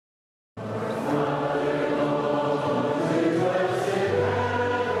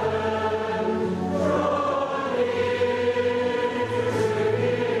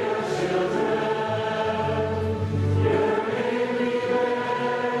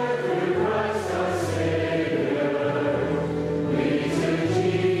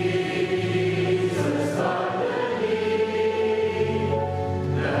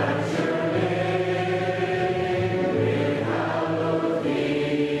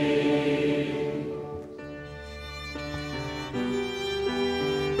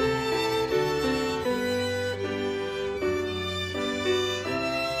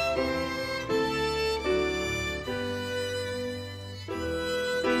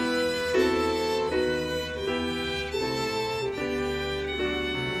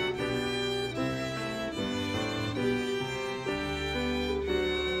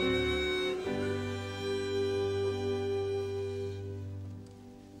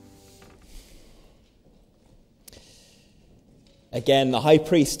Again, the high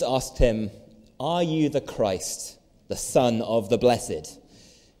priest asked him, "Are you the Christ, the Son of the Blessed?"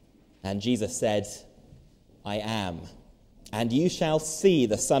 And Jesus said, "I am. And you shall see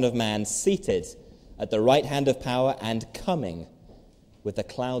the Son of Man seated at the right hand of power and coming with the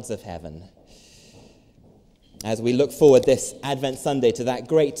clouds of heaven." As we look forward this Advent Sunday to that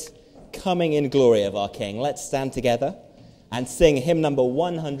great coming in glory of our King, let's stand together and sing hymn number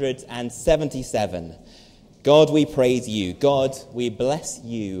 177. God, we praise you. God, we bless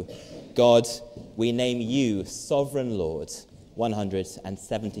you. God, we name you Sovereign Lord.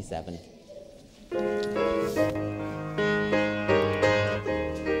 177.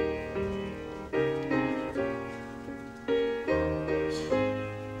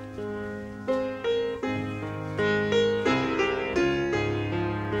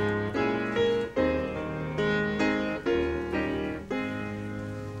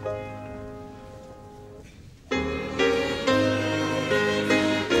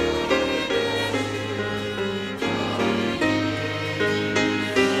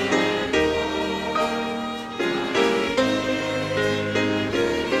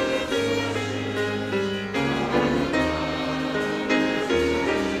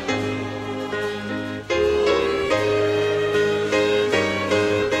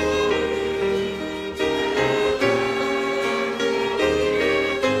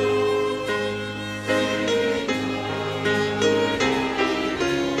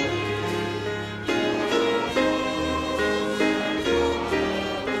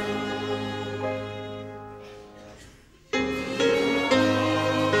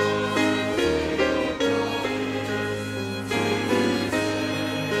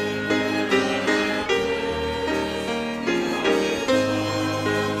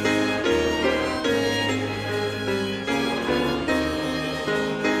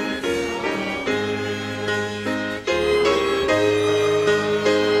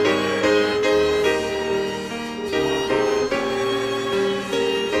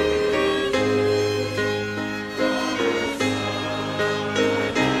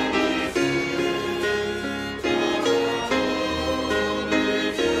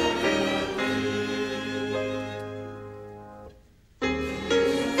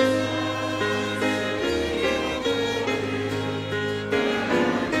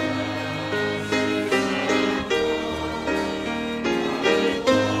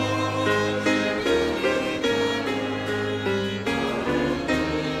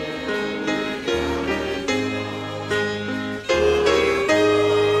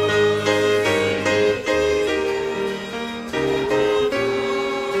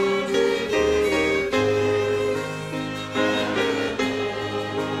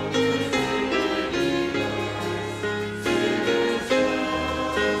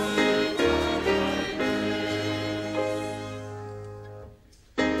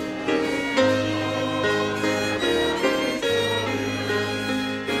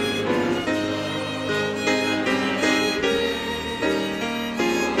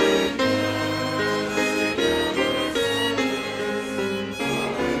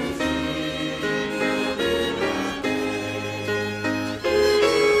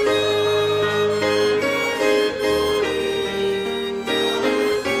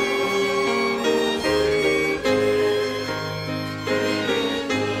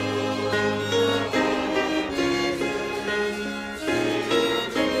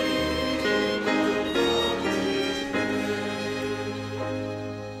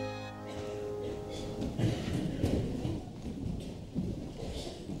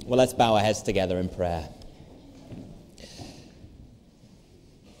 Well, let's bow our heads together in prayer.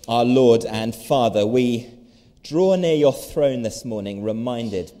 Our Lord and Father, we draw near your throne this morning,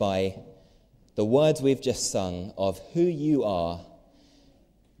 reminded by the words we've just sung of who you are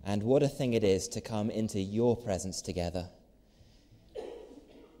and what a thing it is to come into your presence together.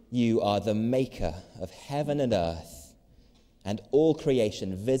 You are the maker of heaven and earth, and all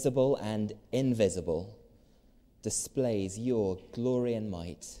creation, visible and invisible, displays your glory and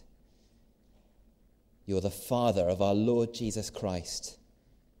might. You're the Father of our Lord Jesus Christ,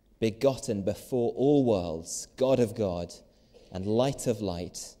 begotten before all worlds, God of God, and light of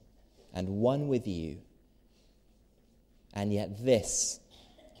light, and one with you. And yet this,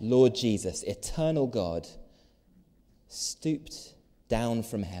 Lord Jesus, eternal God, stooped down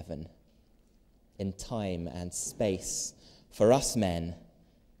from heaven in time and space for us men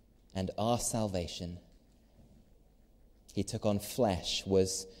and our salvation. He took on flesh,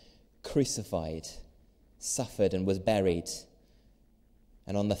 was crucified, suffered and was buried.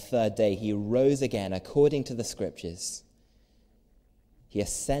 And on the third day he rose again according to the scriptures. He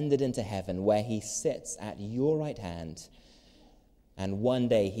ascended into heaven where he sits at your right hand, and one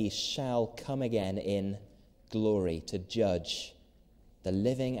day he shall come again in glory to judge the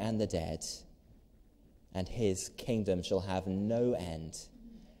living and the dead, and his kingdom shall have no end.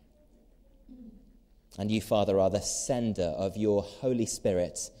 And you, Father, are the sender of your Holy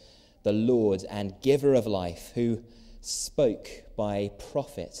Spirit, the Lord and giver of life, who spoke by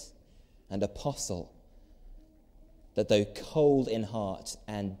prophet and apostle, that though cold in heart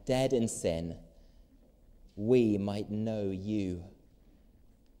and dead in sin, we might know you.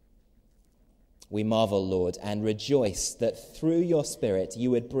 We marvel, Lord, and rejoice that through your Spirit you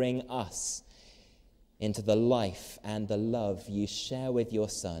would bring us into the life and the love you share with your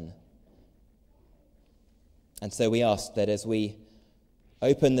Son. And so we ask that as we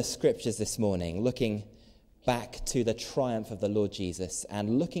open the Scriptures this morning, looking back to the triumph of the Lord Jesus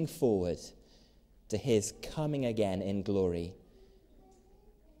and looking forward to his coming again in glory,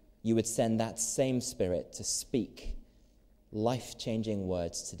 you would send that same Spirit to speak life-changing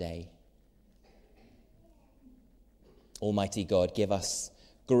words today. Almighty God, give us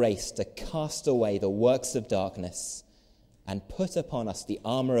grace to cast away the works of darkness and put upon us the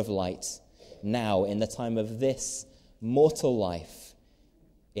armor of light now in the time of this mortal life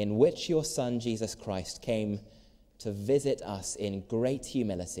in which your Son Jesus Christ came to visit us in great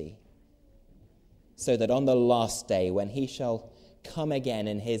humility, so that on the last day when he shall come again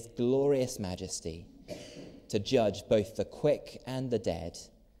in his glorious majesty to judge both the quick and the dead,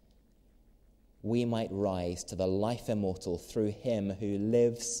 we might rise to the life immortal through him who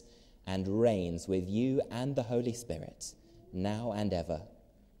lives and reigns with you and the Holy Spirit, now and ever.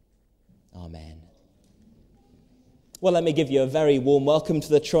 Amen. Well, let me give you a very warm welcome to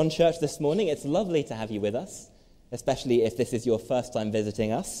the Tron Church this morning. It's lovely to have you with us, especially if this is your first time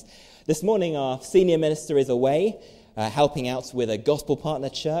visiting us. This morning, our senior minister is away, helping out with a gospel partner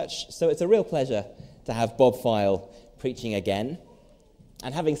church, so it's a real pleasure to have Bob Fyall preaching again.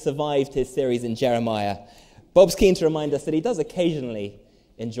 And having survived his series in Jeremiah, Bob's keen to remind us that he does occasionally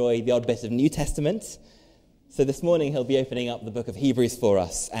enjoy the odd bit of New Testament. So this morning he'll be opening up the book of Hebrews for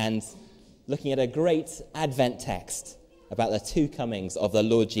us and looking at a great Advent text about the two comings of the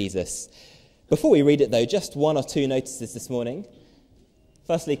Lord Jesus. Before we read it, though, just one or two notices this morning.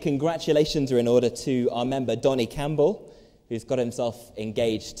 Firstly, congratulations are in order to our member Donnie Campbell, who's got himself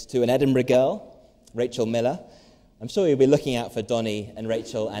engaged to an Edinburgh girl, Rachel Miller. I'm sure you'll be looking out for Donnie and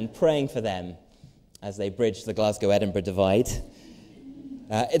Rachel and praying for them as they bridge the Glasgow-Edinburgh divide.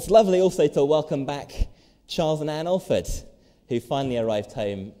 It's lovely also to welcome back Charles and Anne Alford, who finally arrived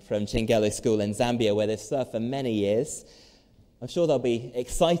home from Chingelo School in Zambia, where they've served for many years. I'm sure they'll be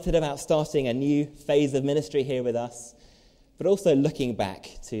excited about starting a new phase of ministry here with us, but also looking back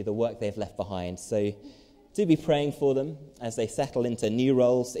to the work they've left behind. So do be praying for them as they settle into new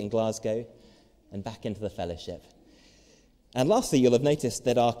roles in Glasgow and back into the fellowship. And lastly, you'll have noticed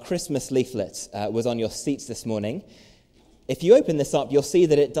that our Christmas leaflet was on your seats this morning. If you open this up, you'll see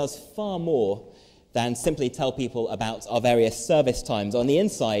that it does far more than simply tell people about our various service times. On the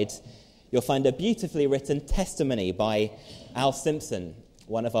inside, you'll find a beautifully written testimony by Al Simpson,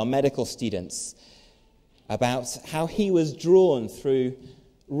 one of our medical students, about how he was drawn through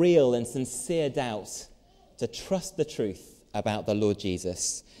real and sincere doubt to trust the truth about the Lord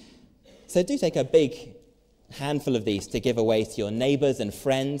Jesus. So do take a big handful of these to give away to your neighbours and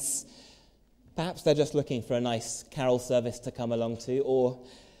friends. Perhaps they're just looking for a nice carol service to come along to, or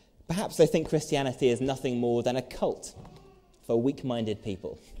perhaps they think Christianity is nothing more than a cult for weak-minded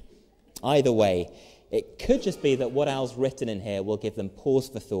people. Either way, it could just be that what Al's written in here will give them pause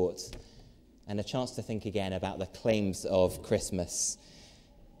for thought and a chance to think again about the claims of Christmas.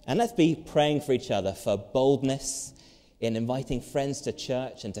 And let's be praying for each other for boldness in inviting friends to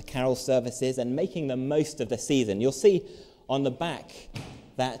church and to carol services and making the most of the season. You'll see on the back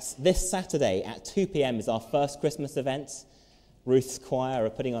that this Saturday at 2 p.m. is our first Christmas event. Ruth's choir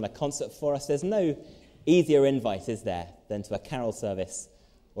are putting on a concert for us. There's no easier invite, is there, than to a carol service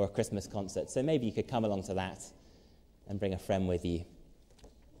or a Christmas concert. So maybe you could come along to that and bring a friend with you.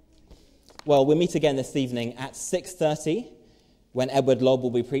 Well, we'll meet again this evening at 6:30 when Edward Lobb will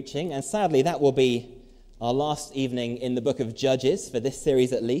be preaching. And sadly, that will be our last evening in the book of Judges, for this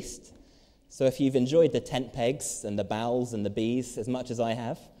series at least. So if you've enjoyed the tent pegs and the bowls and the bees as much as I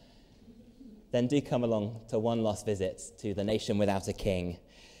have, then do come along to one last visit to the nation without a king.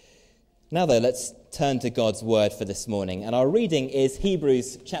 Now, though, let's turn to God's word for this morning. And our reading is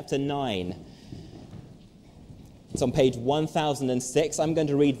Hebrews chapter 9. It's on page 1006. I'm going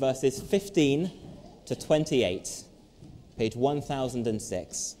to read verses 15 to 28. Page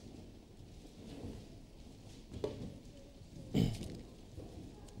 1006.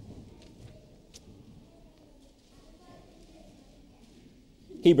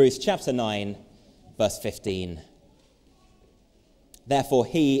 Hebrews chapter 9, verse 15. Therefore,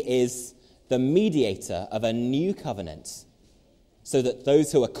 he is the mediator of a new covenant, so that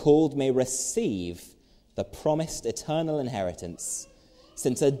those who are called may receive the promised eternal inheritance,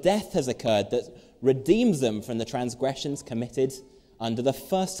 since a death has occurred that redeems them from the transgressions committed under the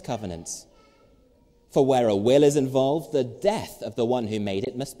first covenant. For where a will is involved, the death of the one who made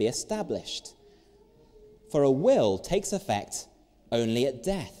it must be established. For a will takes effect only at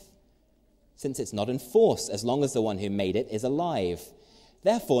death, since it's not in force as long as the one who made it is alive.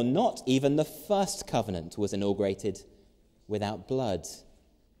 Therefore, not even the first covenant was inaugurated without blood.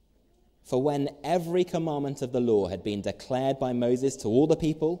 For when every commandment of the law had been declared by Moses to all the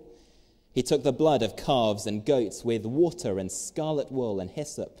people, he took the blood of calves and goats with water and scarlet wool and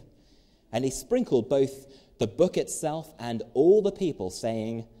hyssop, and he sprinkled both the book itself and all the people,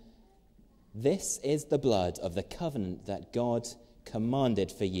 saying, "This is the blood of the covenant that God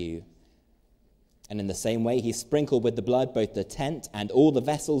commanded for you." And in the same way he sprinkled with the blood both the tent and all the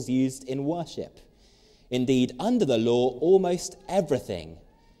vessels used in worship. Indeed, under the law, almost everything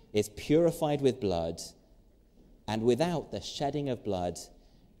is purified with blood, and without the shedding of blood,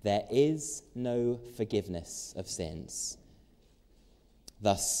 there is no forgiveness of sins.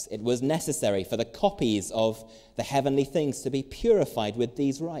 Thus, it was necessary for the copies of the heavenly things to be purified with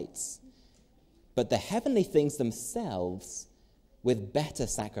these rites, but the heavenly things themselves with better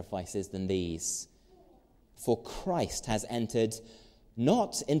sacrifices than these. For Christ has entered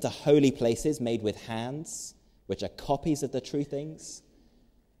not into holy places made with hands, which are copies of the true things,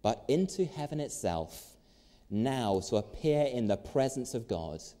 but into heaven itself, now to appear in the presence of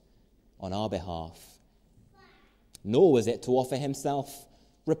God on our behalf. Nor was it to offer himself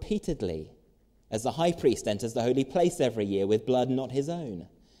repeatedly, as the high priest enters the holy place every year with blood not his own.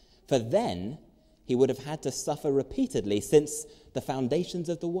 For then he would have had to suffer repeatedly since the foundations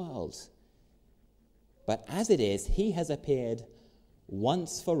of the world. But as it is, he has appeared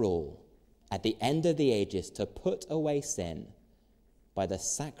once for all at the end of the ages to put away sin by the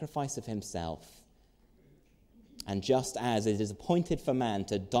sacrifice of himself. And just as it is appointed for man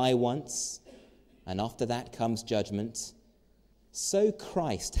to die once, and after that comes judgment, so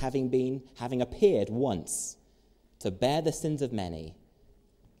Christ, having appeared once to bear the sins of many,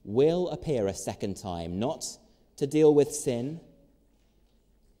 will appear a second time, not to deal with sin,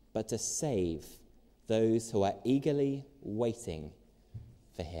 but to save those who are eagerly waiting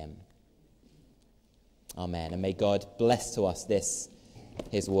for him. Amen. And may God bless to us this,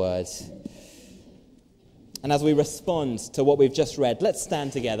 his word. And as we respond to what we've just read, let's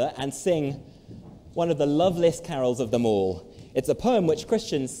stand together and sing one of the loveliest carols of them all. It's a poem which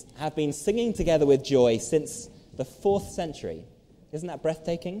Christians have been singing together with joy since the 4th century. Isn't that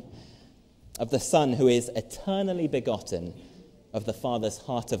breathtaking? Of the Son who is eternally begotten of the Father's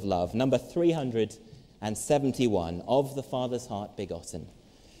heart of love. Number 371, of the Father's heart begotten.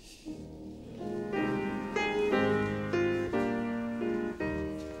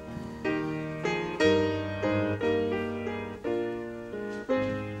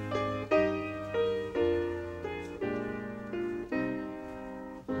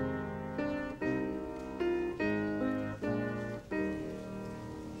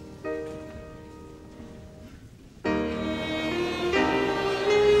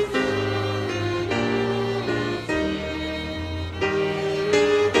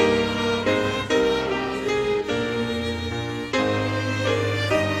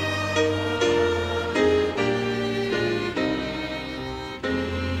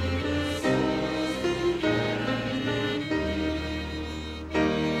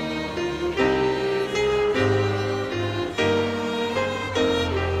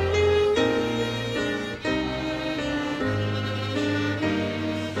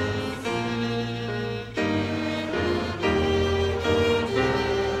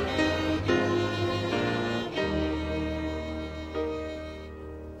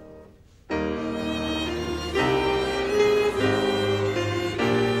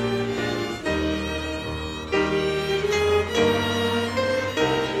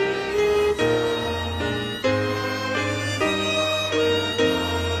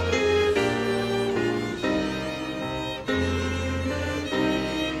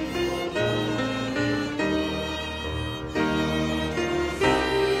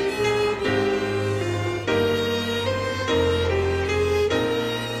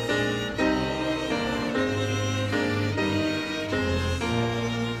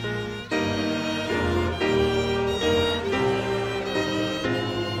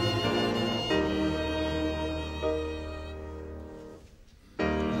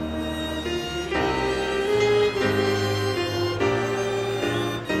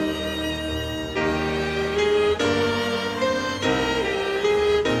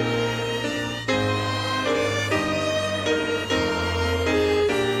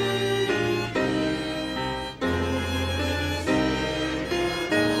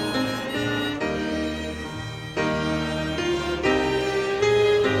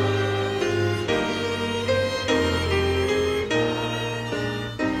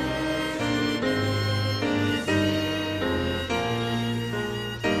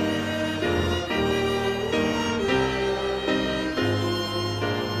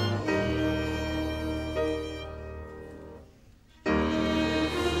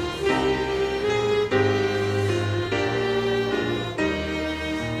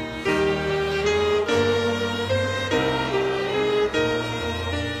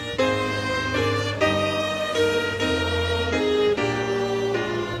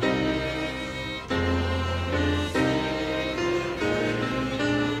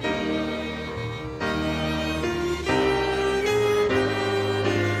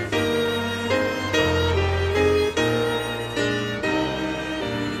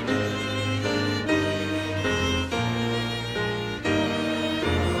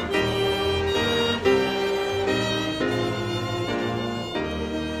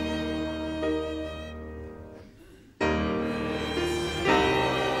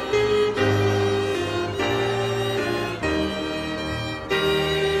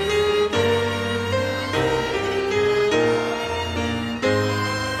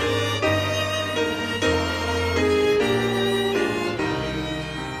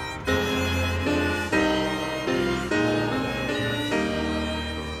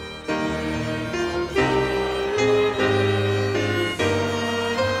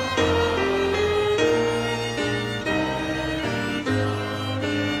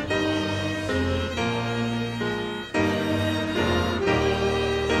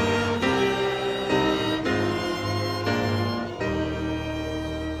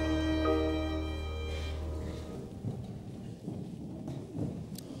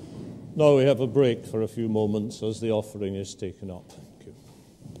 Now we have a break for a few moments as the offering is taken up. Thank you.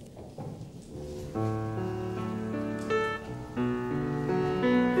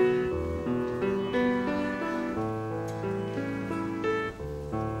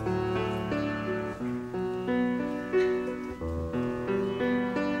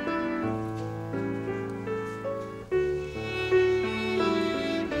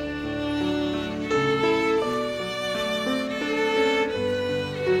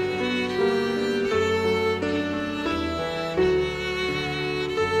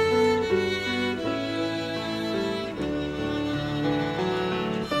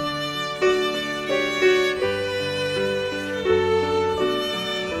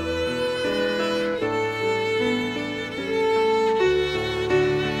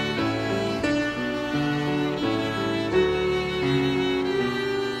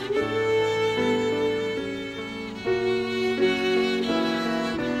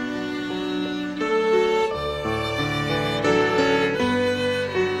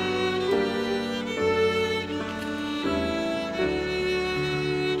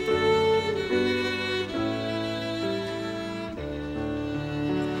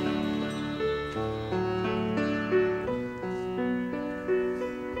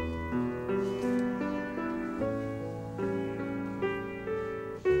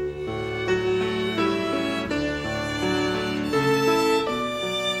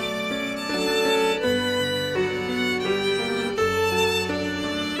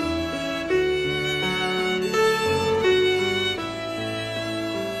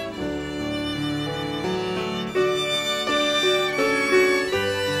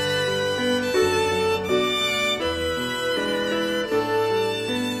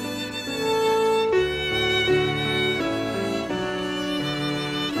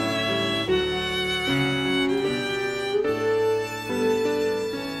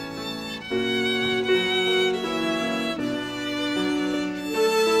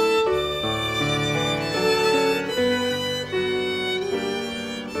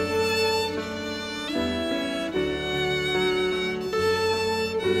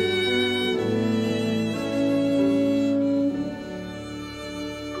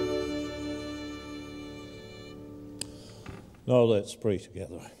 Now let's pray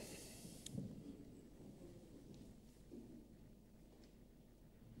together.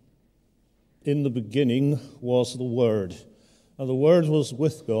 In the beginning was the Word, and the Word was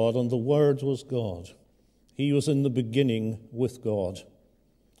with God, and the Word was God. He was in the beginning with God.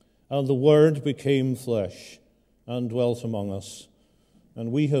 And the Word became flesh and dwelt among us,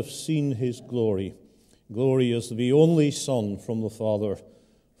 and we have seen his glory. Glory as the only Son from the Father,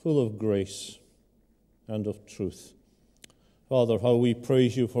 full of grace and of truth. Father, how we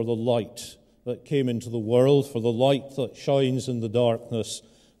praise you for the light that came into the world, for the light that shines in the darkness,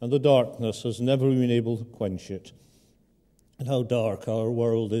 and the darkness has never been able to quench it. And how dark our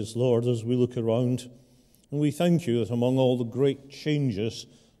world is, Lord, as we look around. And we thank you that among all the great changes,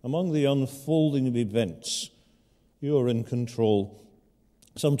 among the unfolding of events, you are in control.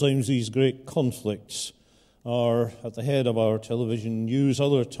 Sometimes these great conflicts are at the head of our television news.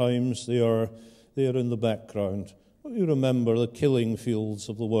 Other times they are in the background. We remember the killing fields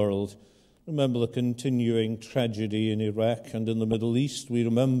of the world. Remember the continuing tragedy in Iraq and in the Middle East. We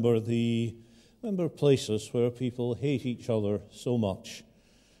remember places where people hate each other so much,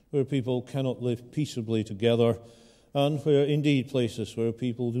 where people cannot live peaceably together, and where indeed places where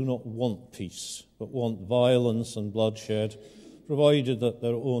people do not want peace, but want violence and bloodshed, provided that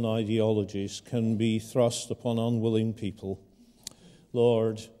their own ideologies can be thrust upon unwilling people.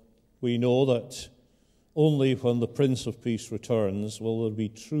 Lord, we know that only when the Prince of Peace returns will there be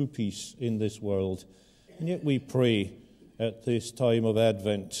true peace in this world. And yet we pray at this time of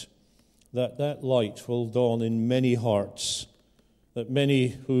Advent that that light will dawn in many hearts, that many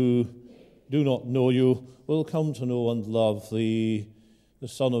who do not know you will come to know and love the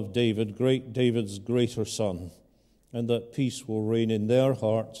Son of David, David's greater Son, and that peace will reign in their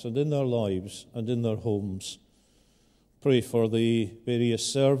hearts and in their lives and in their homes. Pray for the various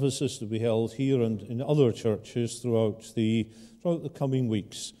services to be held here and in other churches throughout the coming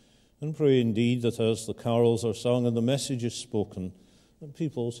weeks. And pray indeed that as the carols are sung and the message is spoken, that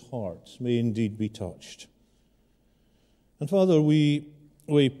people's hearts may indeed be touched. And Father, we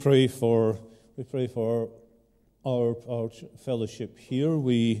pray for our fellowship here.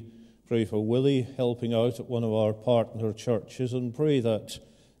 We pray for Willie helping out at one of our partner churches, and pray that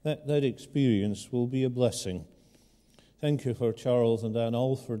experience will be a blessing. Thank you for Charles and Ann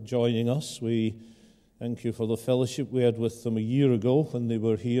Alford joining us. We thank you for the fellowship we had with them a year ago when they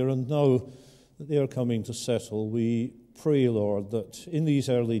were here, and now that they are coming to settle, we pray, Lord, that in these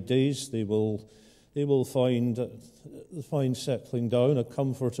early days they will find settling down a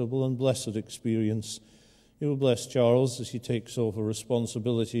comfortable and blessed experience. You will bless Charles as he takes over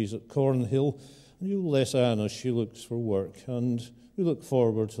responsibilities at Cornhill, and you will bless Anne as she looks for work, and we look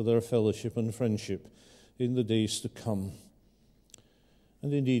forward to their fellowship and friendship in the days to come.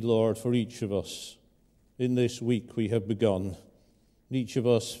 And indeed, Lord, for each of us, in this week we have begun, each of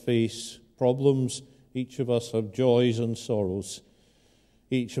us face problems, each of us have joys and sorrows.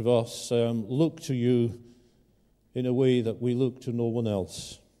 Each of us look to you in a way that we look to no one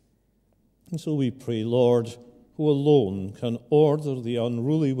else. And so we pray, Lord, who alone can order the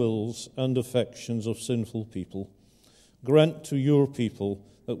unruly wills and affections of sinful people, grant to your people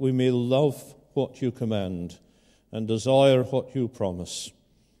that we may love what you command and desire what you promise,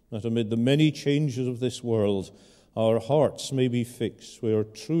 that amid the many changes of this world, our hearts may be fixed where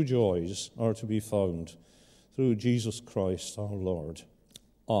true joys are to be found, through Jesus Christ our Lord.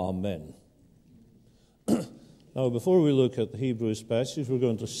 Amen. Now, before we look at the Hebrews passage, we're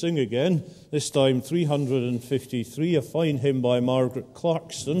going to sing again, this time 353, a fine hymn by Margaret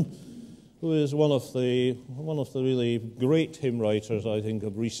Clarkson, who is one of the really great hymn writers, I think,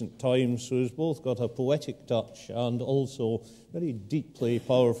 of recent times, who has both got a poetic touch and also very deeply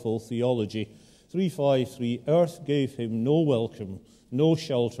powerful theology. 353, earth gave him no welcome, no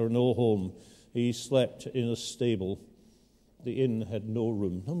shelter, no home. He slept in a stable. The inn had no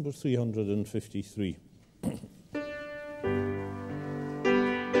room. Number 353.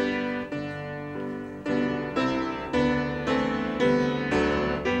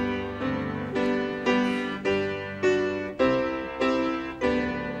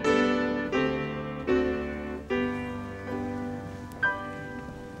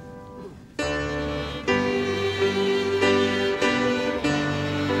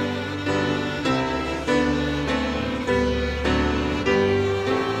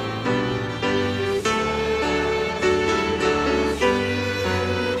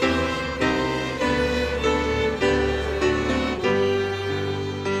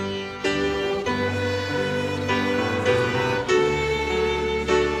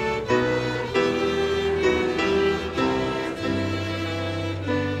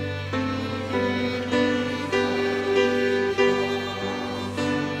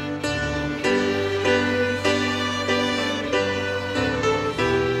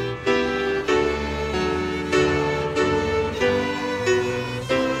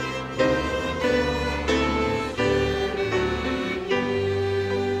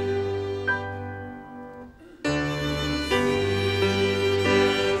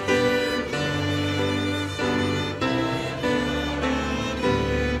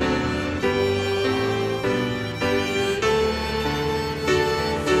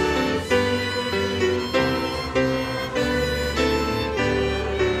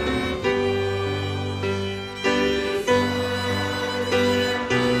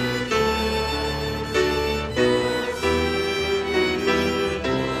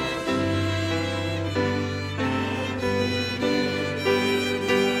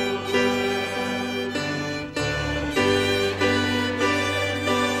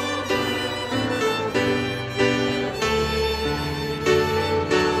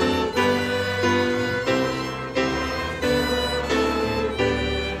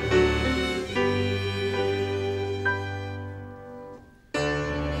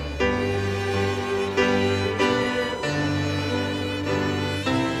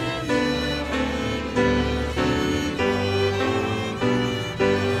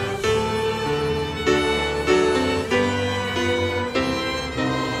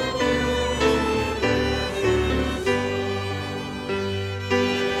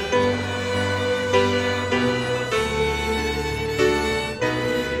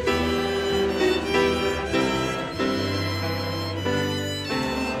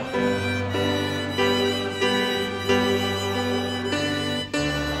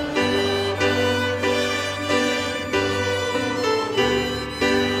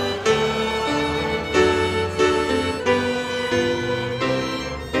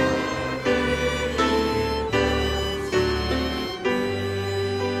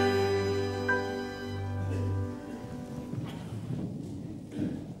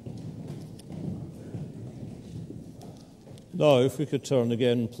 Now, if we could turn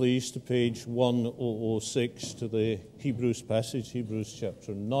again, please, to page 1006, to the Hebrews passage, Hebrews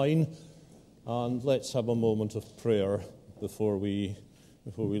chapter 9, and let's have a moment of prayer before we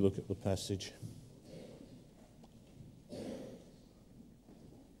look at the passage.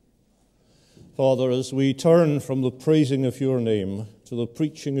 Father, as we turn from the praising of your name to the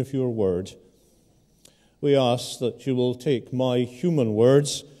preaching of your word, we ask that you will take my human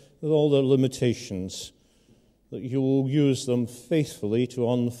words with all their limitations, that you will use them faithfully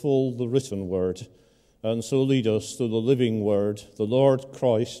to unfold the written word, and so lead us to the living word, the Lord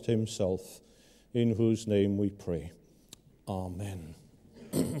Christ himself, in whose name we pray. Amen.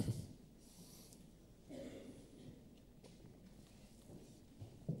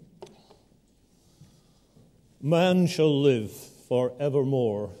 Man shall live for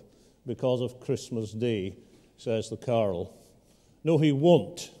evermore because of Christmas Day, says the carol. No, he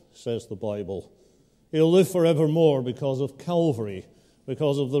won't, says the Bible. He'll live forevermore because of Calvary,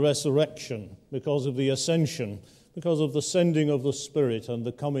 because of the resurrection, because of the ascension, because of the sending of the Spirit and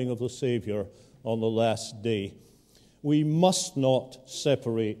the coming of the Savior on the last day. We must not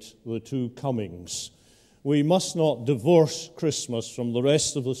separate the two comings. We must not divorce Christmas from the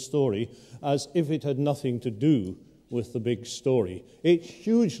rest of the story as if it had nothing to do with the big story. It's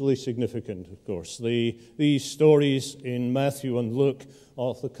hugely significant, of course. These stories in Matthew and Luke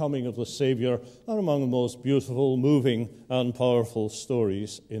of the coming of the Savior are among the most beautiful, moving, and powerful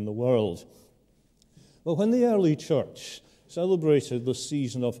stories in the world. But when the early church celebrated the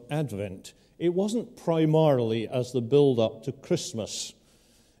season of Advent, it wasn't primarily as the build-up to Christmas.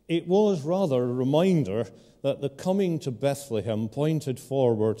 It was rather a reminder that the coming to Bethlehem pointed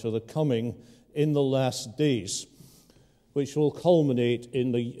forward to the coming in the last days, which will culminate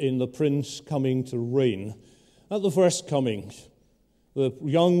in the Prince coming to reign. At the first coming, the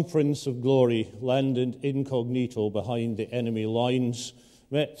young Prince of Glory landed incognito behind the enemy lines,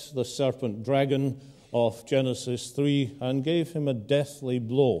 met the serpent dragon of Genesis 3, and gave him a deathly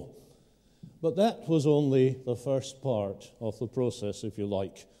blow. But that was only the first part of the process, if you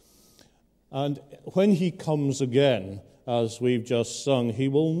like. And when he comes again, as we've just sung, he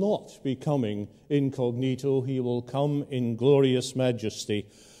will not be coming incognito. He will come in glorious majesty.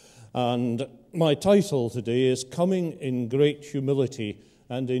 And my title today is Coming in Great Humility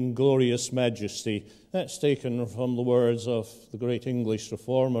and in Glorious Majesty. That's taken from the words of the great English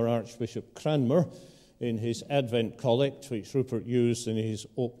reformer, Archbishop Cranmer, in his Advent Collect, which Rupert used in his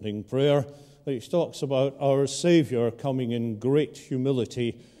opening prayer, which talks about our Saviour coming in great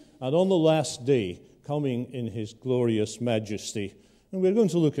humility and on the last day, coming in his glorious majesty. And we're going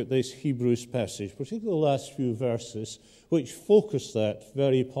to look at this Hebrews passage, particularly the last few verses, which focus that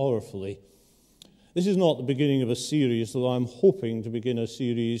very powerfully. This is not the beginning of a series, though I'm hoping to begin a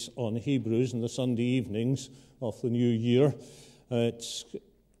series on Hebrews in the Sunday evenings of the new year.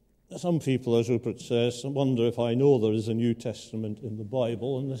 Some people, as Rupert says, wonder if I know there is a New Testament in the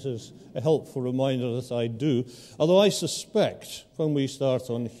Bible, and this is a helpful reminder that I do. Although I suspect when we start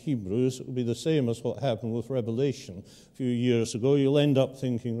on Hebrews, it will be the same as what happened with Revelation a few years ago. You'll end up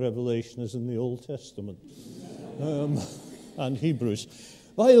thinking Revelation is in the Old Testament and Hebrews.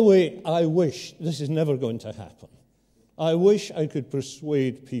 By the way, I wish, this is never going to happen, I wish I could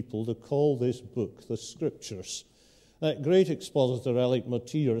persuade people to call this book the Scriptures. That great expositor, Alec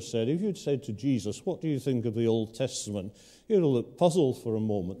Motyer, said, if you'd said to Jesus, what do you think of the Old Testament? He'd have looked puzzled for a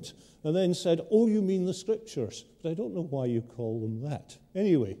moment and then said, oh, you mean the Scriptures. But I don't know why you call them that.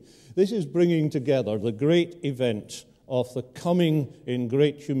 Anyway, this is bringing together the great event of the coming in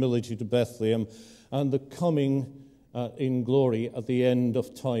great humility to Bethlehem and the coming in glory at the end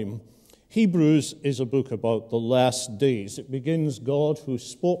of time. Hebrews is a book about the last days. It begins, God, who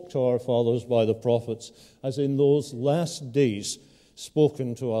spoke to our fathers by the prophets, as in those last days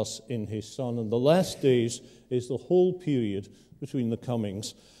spoken to us in his Son. And the last days is the whole period between the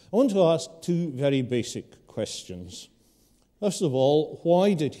comings. I want to ask two very basic questions. First of all,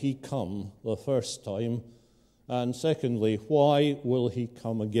 why did he come the first time? And secondly, why will he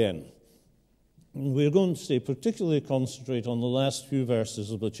come again? We're going to particularly concentrate on the last few verses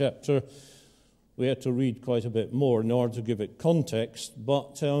of the chapter. We had to read quite a bit more in order to give it context,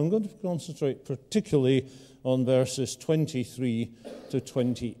 but I'm going to concentrate particularly on verses 23 to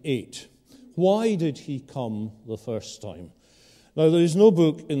 28. Why did he come the first time? Now, there is no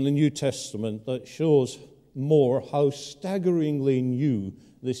book in the New Testament that shows more how staggeringly new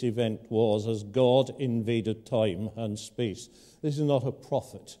this event was as God invaded time and space. This is not a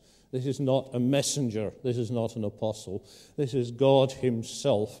prophet. This is not a messenger. This is not an apostle. This is God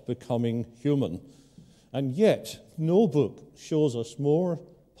himself becoming human. And yet, no book shows us more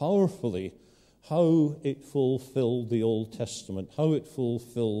powerfully how it fulfilled the Old Testament, how it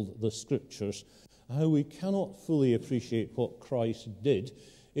fulfilled the Scriptures, how we cannot fully appreciate what Christ did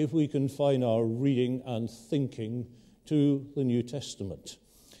if we confine our reading and thinking to the New Testament.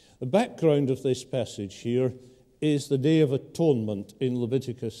 The background of this passage here is the Day of Atonement in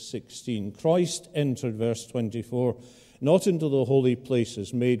Leviticus 16. Christ entered, verse 24, not into the holy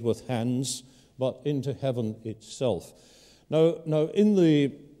places made with hands, but into heaven itself. Now in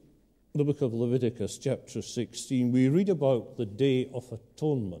the book of Leviticus, chapter 16, we read about the Day of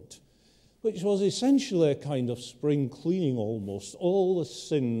Atonement, which was essentially a kind of spring cleaning almost. All the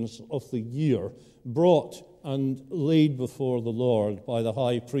sins of the year brought and laid before the Lord by the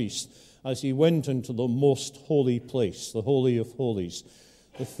high priest as he went into the most holy place, the Holy of Holies,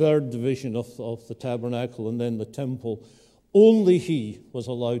 the third division of the tabernacle and then the temple. Only he was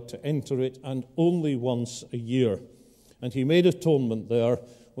allowed to enter it, and only once a year. And he made atonement there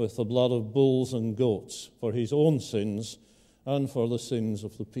with the blood of bulls and goats for his own sins and for the sins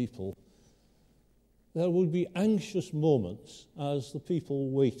of the people. There would be anxious moments as the people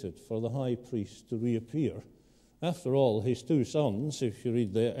waited for the high priest to reappear. After all, his two sons, if you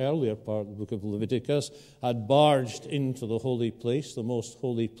read the earlier part of the book of Leviticus, had barged into the holy place, the most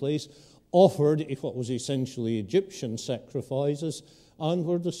holy place, offered what was essentially Egyptian sacrifices, and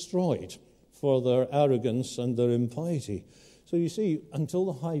were destroyed for their arrogance and their impiety. So you see, until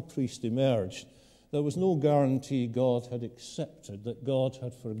the high priest emerged, there was no guarantee God had accepted, that God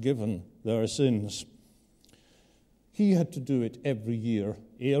had forgiven their sins. He had to do it every year.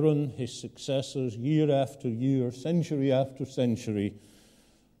 Aaron, his successors, year after year, century after century.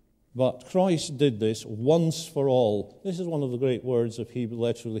 But Christ did this once for all. This is one of the great words of the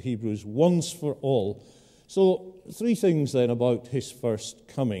letter of the Hebrews, once for all. So, three things then about his first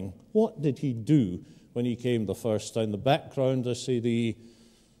coming. What did he do when he came the first time? The background, I say, the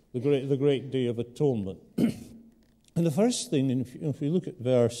great Day of Atonement. And the first thing, if we look at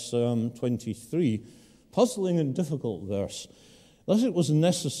verse 23, puzzling and difficult verse. Thus it was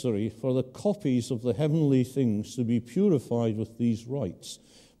necessary for the copies of the heavenly things to be purified with these rites,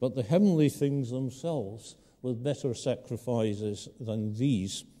 but the heavenly things themselves with better sacrifices than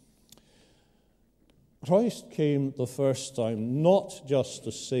these. Christ came the first time not just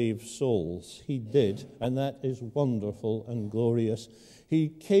to save souls. He did, and that is wonderful and glorious. He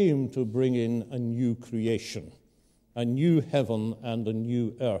came to bring in a new creation, a new heaven and a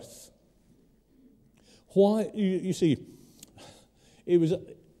new earth. Why? You see, it was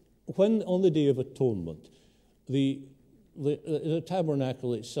when on the Day of Atonement, the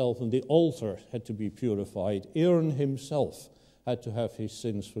tabernacle itself and the altar had to be purified. Aaron himself had to have his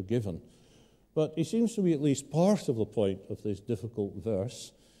sins forgiven. But it seems to be at least part of the point of this difficult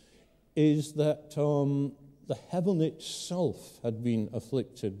verse is that the heaven itself had been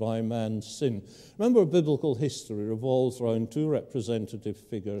afflicted by man's sin. Remember, biblical history revolves around two representative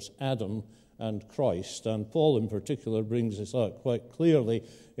figures, Adam and Christ, and Paul in particular brings this out quite clearly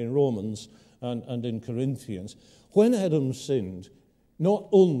in Romans and in Corinthians. When Adam sinned, not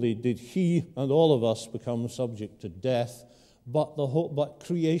only did he and all of us become subject to death, but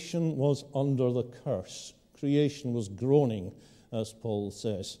creation was under the curse. Creation was groaning, as Paul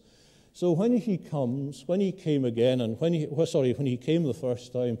says. So when he comes, when he came again, and when he came the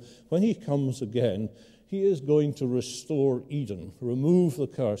first time, when he comes again, he is going to restore Eden, remove the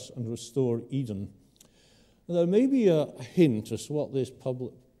curse and restore Eden. There may be a hint as to what this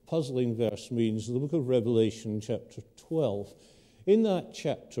puzzling verse means in the book of Revelation, chapter 12. In that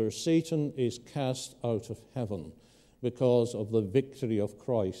chapter, Satan is cast out of heaven because of the victory of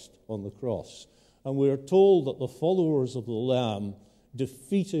Christ on the cross. And we are told that the followers of the Lamb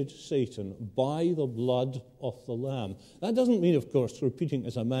defeated Satan by the blood of the Lamb. That doesn't mean, of course, repeating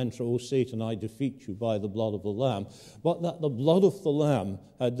as a mantra, "Oh, Satan, I defeat you by the blood of the Lamb," but that the blood of the Lamb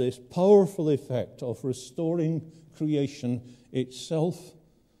had this powerful effect of restoring creation itself.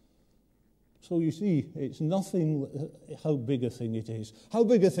 So you see, it's nothing how big a thing it is. How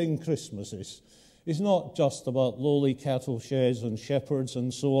big a thing Christmas is. It's not just about lowly cattle sheds and shepherds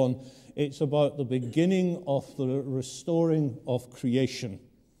and so on. It's about the beginning of the restoring of creation.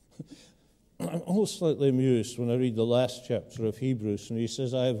 I'm always slightly amused when I read the last chapter of Hebrews, and he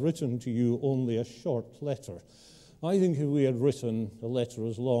says, "I have written to you only a short letter." I think if we had written a letter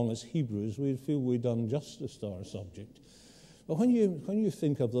as long as Hebrews, we'd feel we'd done justice to our subject. But when you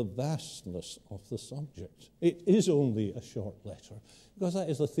think of the vastness of the subject, it is only a short letter, because that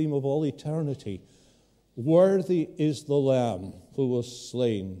is the theme of all eternity. Worthy is the Lamb who was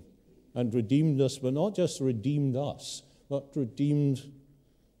slain and redeemed us, but not just redeemed us, but redeemed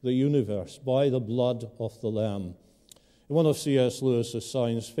the universe by the blood of the Lamb. In one of C.S. Lewis's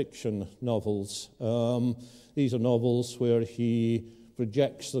science fiction novels, these are novels where he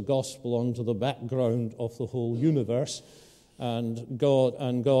projects the gospel onto the background of the whole universe, and God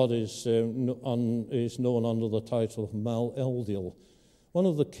is known under the title of Mal-Eldiel. One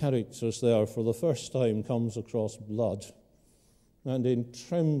of the characters there for the first time comes across blood, and in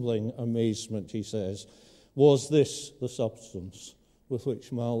trembling amazement he says, "Was this the substance? with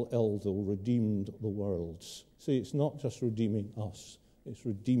which Mal Eldil redeemed the worlds. See, it's not just redeeming us, it's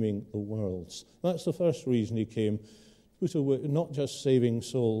redeeming the worlds. That's the first reason he came, put away, not just saving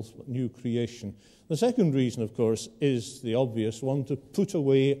souls, but new creation. The second reason, of course, is the obvious one, to put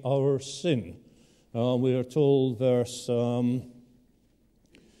away our sin. We are told, verse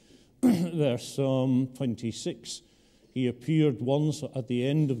 26, he appeared once at the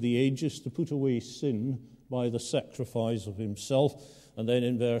end of the ages to put away sin by the sacrifice of himself. And then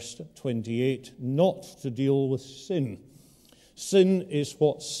in verse 28, not to deal with sin. Sin is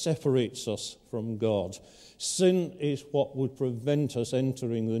what separates us from God. Sin is what would prevent us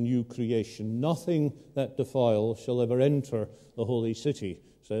entering the new creation. Nothing that defiles shall ever enter the holy city,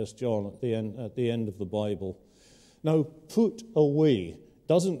 says John at the end of the Bible. Now, put away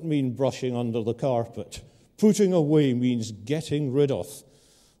doesn't mean brushing under the carpet. Putting away means getting rid of.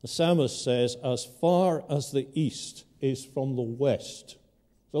 The psalmist says, as far as the east is from the west,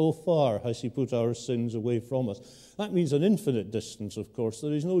 so far has he put our sins away from us. That means an infinite distance, of course.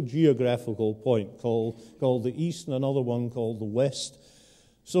 There is no geographical point called the east and another one called the west.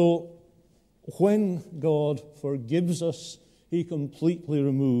 So when God forgives us, he completely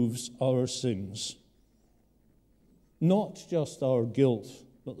removes our sins. Not just our guilt,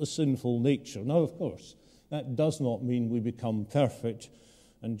 but the sinful nature. Now, of course, that does not mean we become perfect.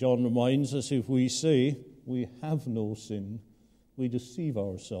 And John reminds us, if we say we have no sin, we deceive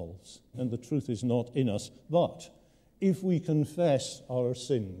ourselves, and the truth is not in us. But if we confess our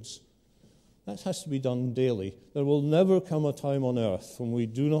sins, that has to be done daily. There will never come a time on earth when we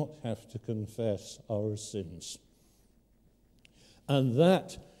do not have to confess our sins. And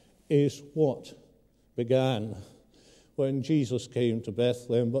that is what began when Jesus came to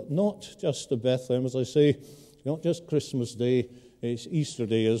Bethlehem, but not just to Bethlehem, as I say, not just Christmas Day, it's Easter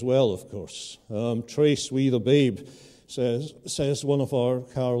Day as well, of course. Trace we the babe, says one of our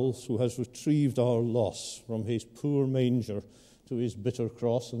carols, who has retrieved our loss from his poor manger to his bitter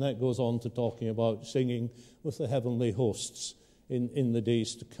cross. And that goes on to talking about singing with the heavenly hosts in the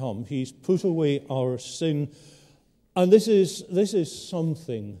days to come. He's put away our sin. And this is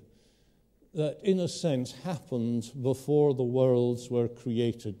something that, in a sense, happened before the worlds were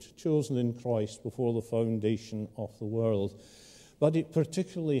created, chosen in Christ before the foundation of the world. But it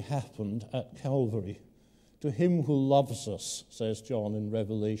particularly happened at Calvary. To him who loves us, says John in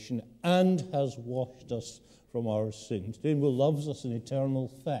Revelation, and has washed us from our sins. To him who loves us in eternal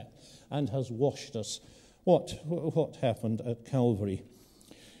fact and has washed us. What happened at Calvary?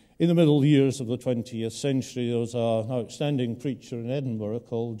 In the middle years of the 20th century, there was an outstanding preacher in Edinburgh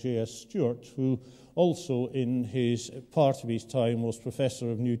called J.S. Stewart, who also in his part of his time was professor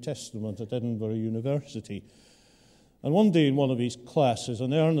of New Testament at Edinburgh University. And one day in one of his classes,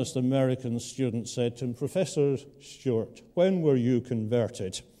 an earnest American student said to him, Professor Stewart, when were you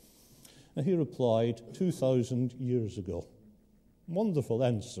converted? And he replied, 2,000 years ago. Wonderful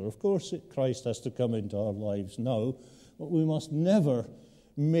answer. Of course, Christ has to come into our lives now, but we must never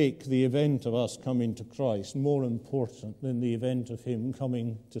make the event of us coming to Christ more important than the event of him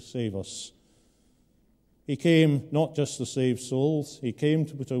coming to save us. He came not just to save souls, he came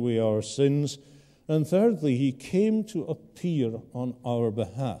to put away our sins, and thirdly, he came to appear on our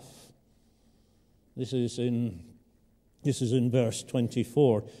behalf. This is in verse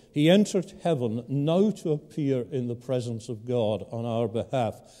 24. He entered heaven now to appear in the presence of God on our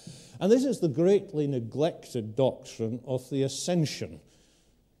behalf. And this is the greatly neglected doctrine of the ascension.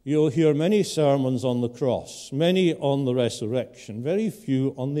 You'll hear many sermons on the cross, many on the resurrection, very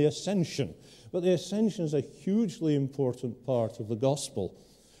few on the ascension. But the ascension is a hugely important part of the gospel.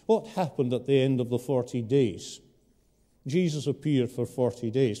 What happened at the end of the 40 days? Jesus appeared for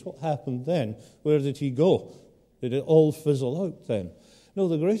 40 days. What happened then? Where did he go? Did it all fizzle out then? No,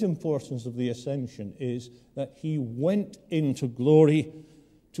 the great importance of the ascension is that he went into glory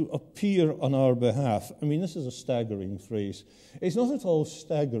to appear on our behalf. I mean, this is a staggering phrase. It's not at all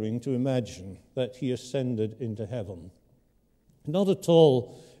staggering to imagine that he ascended into heaven. Not at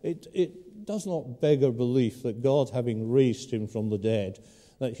all. It does not beg our belief that God, having raised him from the dead,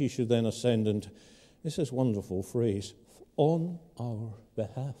 that he should then ascend. And this is a wonderful phrase, on our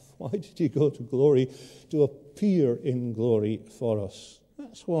behalf. Why did he go to glory? To appear in glory for us.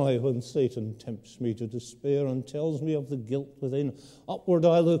 That's why when Satan tempts me to despair and tells me of the guilt within, upward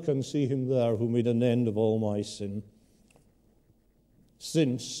I look and see him there who made an end of all my sin.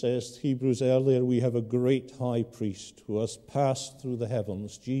 Since, says Hebrews earlier, we have a great high priest who has passed through the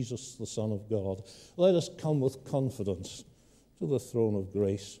heavens, Jesus the Son of God, let us come with confidence to the throne of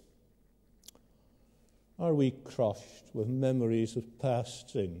grace. Are we crushed with memories of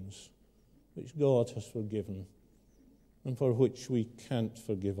past sins which God has forgiven? and for which we can't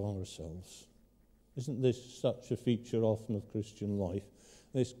forgive ourselves. Isn't this such a feature often of Christian life,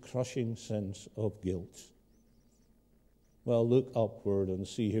 this crushing sense of guilt? Well, look upward and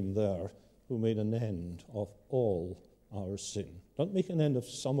see him there who made an end of all our sin. Doesn't make an end of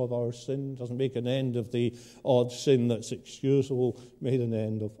some of our sin, doesn't make an end of the odd sin that's excusable, made an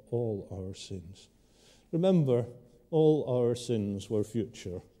end of all our sins. Remember, all our sins were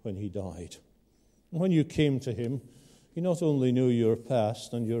future when he died. And when you came to him, he not only knew your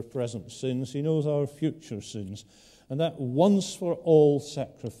past and your present sins, he knows our future sins. And that once for all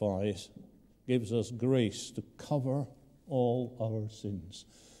sacrifice gives us grace to cover all our sins.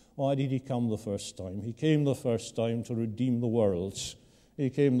 Why did he come the first time? He came the first time to redeem the world. He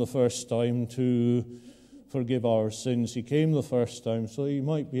came the first time to forgive our sins. He came the first time so he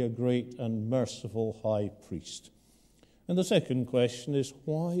might be a great and merciful high priest. And the second question is,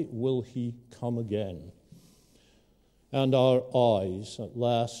 why will he come again? And our eyes at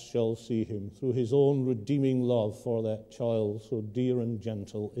last shall see him through his own redeeming love for that child so dear and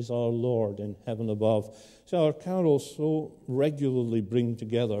gentle is our Lord in heaven above. So our carols so regularly bring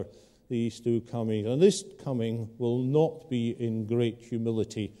together these two comings. And this coming will not be in great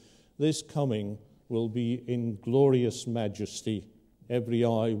humility. This coming will be in glorious majesty. Every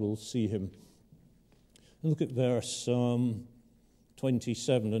eye will see him. And look at verse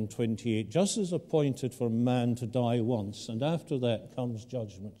 27 and 28. Just as appointed for man to die once, and after that comes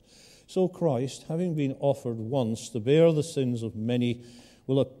judgment, so Christ, having been offered once to bear the sins of many,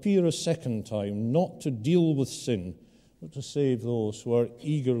 will appear a second time, not to deal with sin, but to save those who are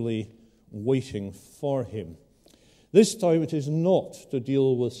eagerly waiting for him. This time it is not to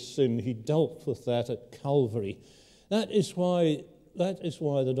deal with sin. He dealt with that at Calvary. That is why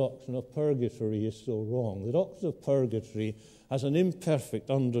the doctrine of purgatory is so wrong. The doctrine of purgatory has an imperfect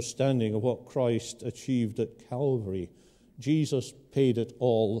understanding of what Christ achieved at Calvary. Jesus paid it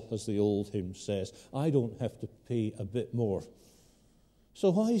all, as the old hymn says. I don't have to pay a bit more.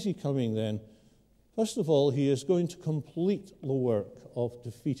 So why is he coming then? First of all, he is going to complete the work of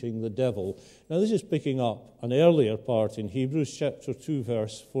defeating the devil. Now, this is picking up an earlier part in Hebrews chapter 2,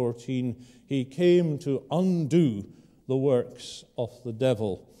 verse 14. He came to undo the works of the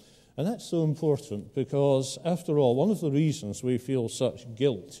devil. And that's so important because, after all, one of the reasons we feel such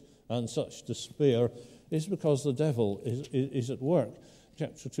guilt and such despair is because the devil is at work.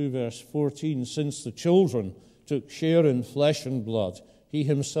 Chapter 2, verse 14, since the children took share in flesh and blood, he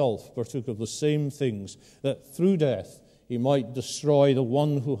himself partook of the same things, that through death he might destroy the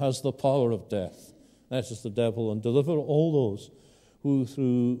one who has the power of death, that is the devil, and deliver all those who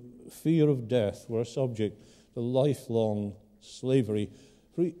through fear of death were subject to lifelong slavery.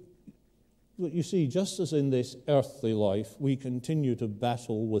 But you see, just as in this earthly life we continue to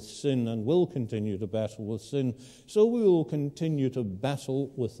battle with sin and will continue to battle with sin, so we will continue to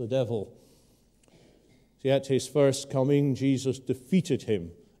battle with the devil. See, at his first coming, Jesus defeated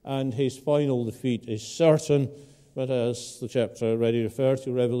him, and his final defeat is certain. But as the chapter I already referred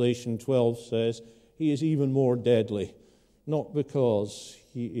to, Revelation 12 says, he is even more deadly, not because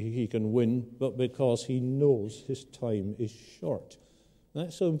he can win, but because he knows his time is short.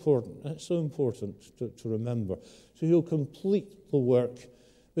 That's so important. That's so important to remember. So he'll complete the work,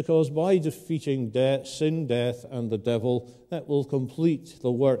 because by defeating sin, death, and the devil, that will complete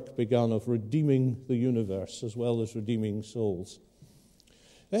the work begun of redeeming the universe as well as redeeming souls.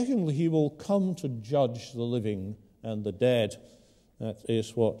 Secondly, he will come to judge the living and the dead. That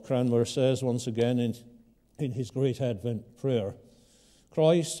is what Cranmer says once again in his great Advent prayer.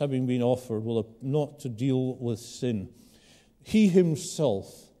 Christ, having been offered, will not to deal with sin. He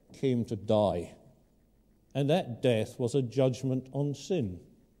himself came to die, and that death was a judgment on sin.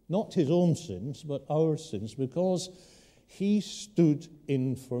 Not his own sins, but our sins, because he stood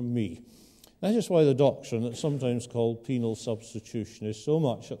in for me. That is why the doctrine that's sometimes called penal substitution is so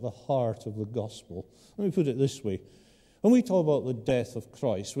much at the heart of the gospel. Let me put it this way. When we talk about the death of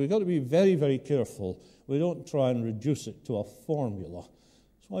Christ, we've got to be very, very careful. We don't try and reduce it to a formula.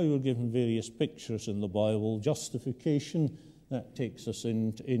 That's why we're given various pictures in the Bible. Justification, that takes us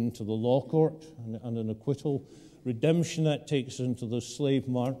into the law court and an acquittal. Redemption, that takes us into the slave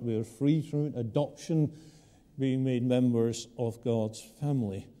market. We are free from it. Adoption, being made members of God's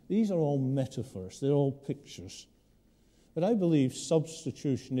family. These are all metaphors. They're all pictures. But I believe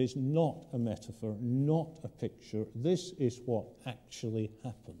substitution is not a metaphor, not a picture. This is what actually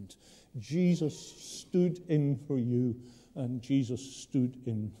happened. Jesus stood in for you, and Jesus stood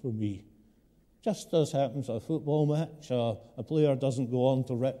in for me. Just as happens at a football match, a player doesn't go on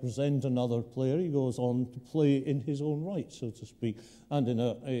to represent another player. He goes on to play in his own right, so to speak. And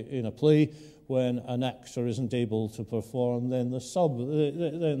in a play, when an actor isn't able to perform, then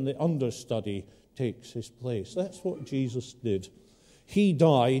the understudy takes his place. That's what Jesus did. He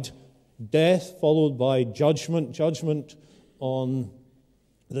died, death followed by judgment on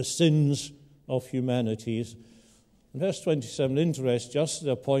the sins of humanity. In verse 27, interest, just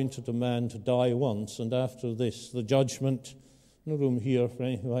appointed a man to die once, and after this, the judgment. No room here for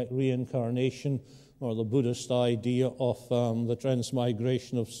anything like reincarnation or the Buddhist idea of the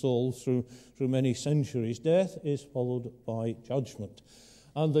transmigration of souls through many centuries. Death is followed by judgment.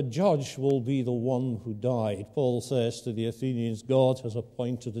 And the judge will be the one who died. Paul says to the Athenians, God has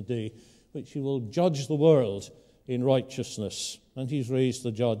appointed a day which he will judge the world in righteousness, and he's raised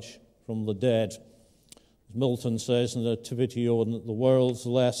the judge from the dead. Milton says in the Nativity Ode, that the world's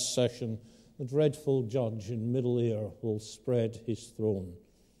last session, the dreadful judge in middle air will spread his throne.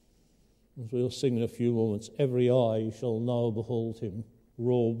 As we'll sing in a few moments, every eye shall now behold him,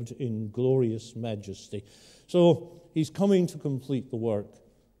 robed in glorious majesty. So he's coming to complete the work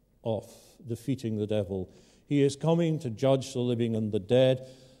of defeating the devil. He is coming to judge the living and the dead.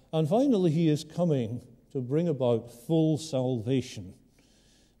 And finally, he is coming to bring about full salvation.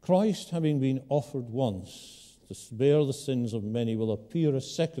 Christ, having been offered once to bear the sins of many, will appear a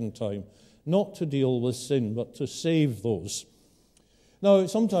second time, not to deal with sin, but to save those. Now,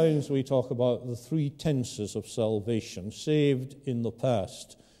 sometimes we talk about the three tenses of salvation: saved in the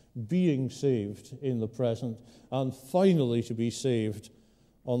past, being saved in the present, and finally to be saved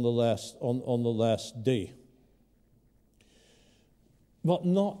on the last day. But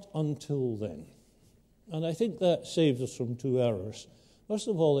not until then. And I think that saves us from two errors. First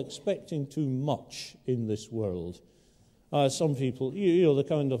of all, expecting too much in this world. Some people, the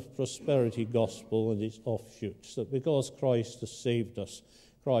kind of prosperity gospel and its offshoots, that because Christ has saved us,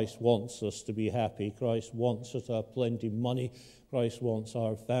 Christ wants us to be happy, Christ wants us to have plenty of money, Christ wants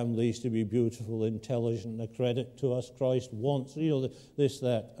our families to be beautiful, intelligent, a credit to us, Christ wants, this,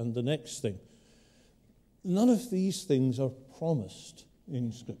 that, and the next thing. None of these things are promised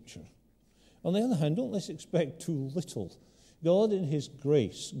in Scripture. On the other hand, don't let's expect too little. God, in his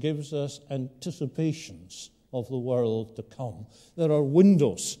grace, gives us anticipations of the world to come. There are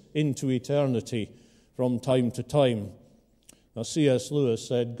windows into eternity from time to time. Now, C.S. Lewis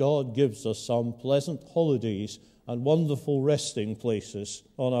said, God gives us some pleasant holidays and wonderful resting places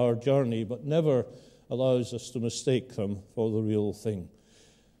on our journey, but never allows us to mistake them for the real thing.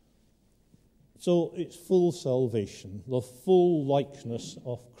 So it's full salvation, the full likeness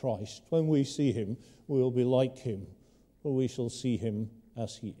of Christ. When we see him, we will be like him, for we shall see him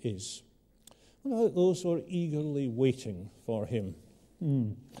as he is. What about those who are eagerly waiting for him?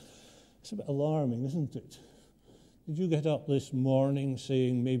 It's a bit alarming, isn't it? Did you get up this morning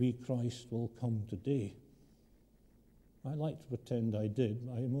saying, maybe Christ will come today? I like to pretend I did.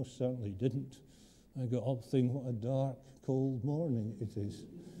 I most certainly didn't. I got up thinking, what a dark, cold morning it is.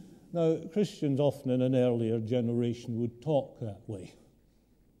 Now, Christians often in an earlier generation would talk that way.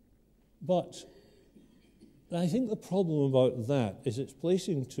 But I think the problem about that is it's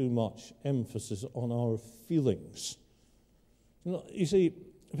placing too much emphasis on our feelings. You see,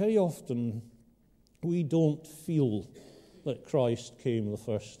 very often we don't feel that Christ came the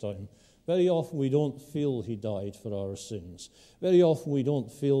first time. Very often we don't feel he died for our sins. Very often we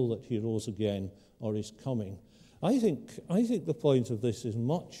don't feel that he rose again or is coming. I think the point of this is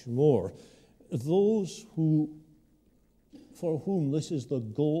much more those for whom this is the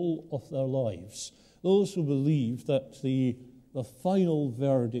goal of their lives, those who believe that the final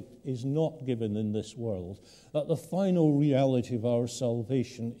verdict is not given in this world, that the final reality of our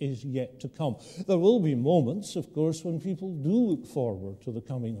salvation is yet to come. There will be moments, of course, when people do look forward to the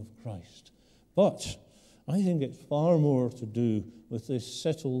coming of Christ. But I think it's far more to do with this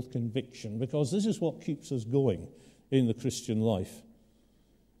settled conviction, because this is what keeps us going in the Christian life.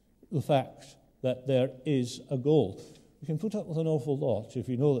 The fact that there is a goal. You can put up with an awful lot if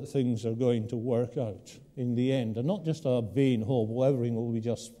you know that things are going to work out in the end, and not just a vain hope, everything will be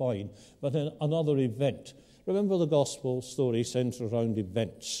just fine, but another event. Remember the gospel story centered around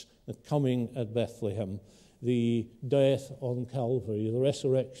events, the coming at Bethlehem, the death on Calvary, the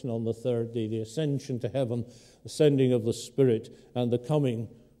resurrection on the third day, the ascension to heaven, the sending of the Spirit, and the coming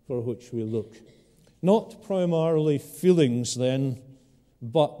for which we look. Not primarily feelings then,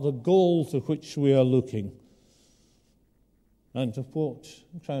 but the goal to which we are looking. And to quote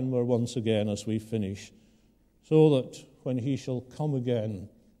Cranmer once again as we finish, so that when he shall come again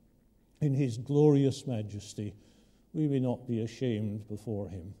in his glorious majesty, we may not be ashamed before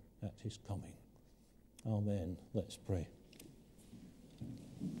him at his coming. Amen. Let's pray.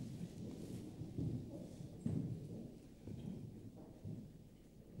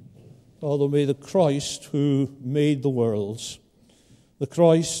 Father, may the Christ who made the worlds, the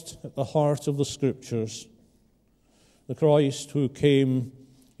Christ at the heart of the Scriptures, the Christ who came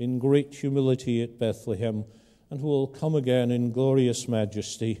in great humility at Bethlehem and who will come again in glorious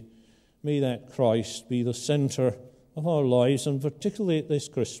majesty, may that Christ be the center of our lives, and particularly at this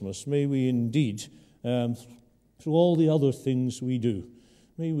Christmas, may we indeed, through all the other things we do,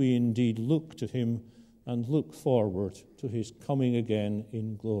 may we indeed look to him and look forward to his coming again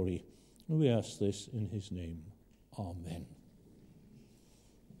in glory. And we ask this in his name. Amen.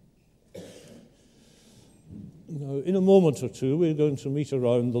 Now, in a moment or two, we're going to meet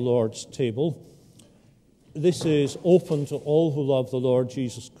around the Lord's table. This is open to all who love the Lord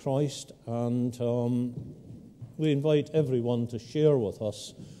Jesus Christ, and we invite everyone to share with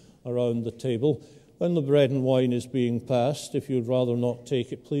us around the table. When the bread and wine is being passed, if you'd rather not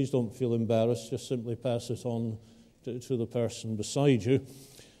take it, please don't feel embarrassed. Just simply pass it on to the person beside you.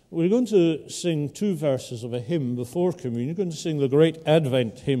 We're going to sing two verses of a hymn before communion. We're going to sing the great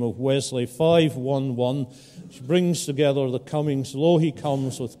Advent hymn of Wesley, 511, which brings together the comings. Lo, he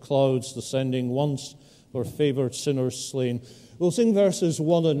comes with clouds descending, once for favoured sinners slain. We'll sing verses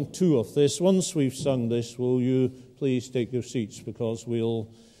 1 and 2 of this. Once we've sung this, will you please take your seats, because we'll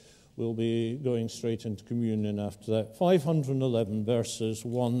be going straight into communion after that. 511, verses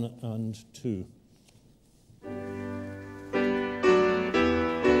 1 and 2.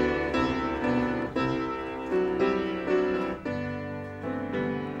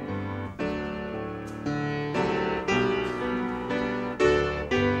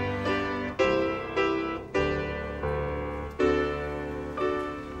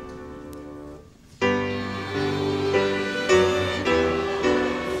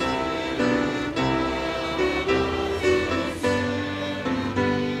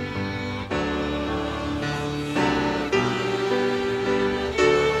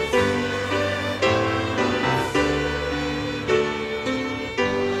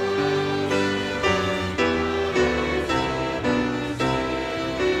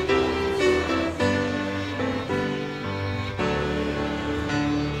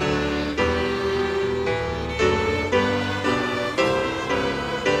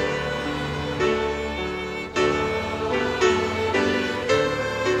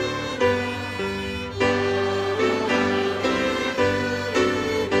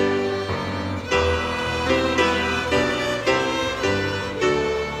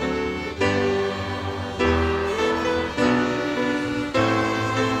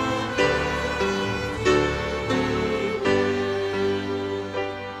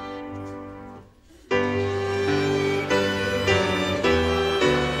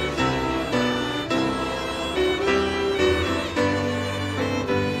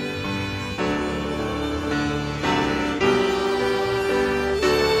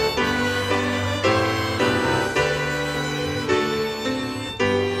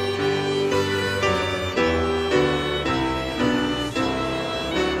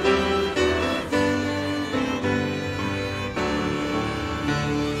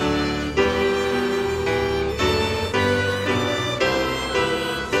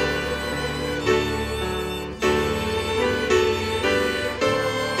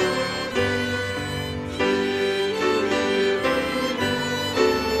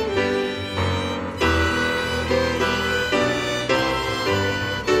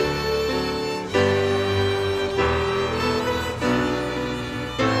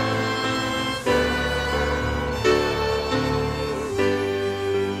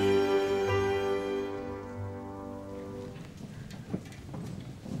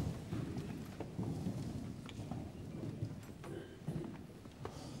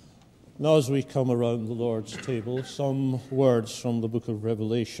 Now, as we come around the Lord's table, some words from the book of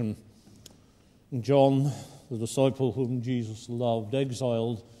Revelation. John, the disciple whom Jesus loved,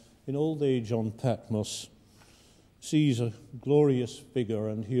 exiled in old age on Patmos, sees a glorious figure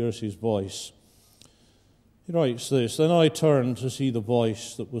and hears his voice. He writes this: "Then I turned to see the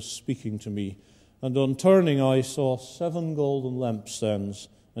voice that was speaking to me, and on turning I saw 7 golden lampstands,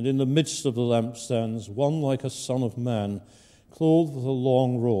 and in the midst of the lampstands one like a son of man, clothed with a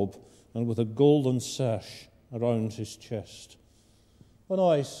long robe, and with a golden sash around his chest. When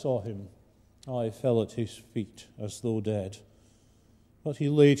I saw him, I fell at his feet as though dead. But he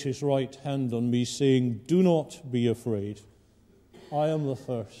laid his right hand on me, saying, 'Do not be afraid. I am the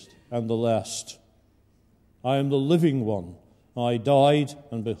first and the last. I am the living one. I died,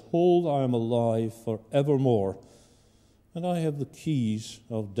 and behold, I am alive for evermore. And I have the keys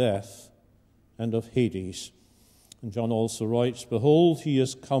of death and of Hades. And John also writes, Behold, he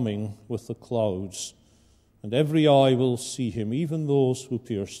is coming with the clouds, and every eye will see him, even those who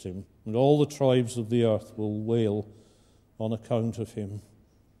pierced him, and all the tribes of the earth will wail on account of him.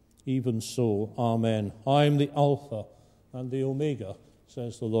 Even so, Amen. I am the Alpha and the Omega,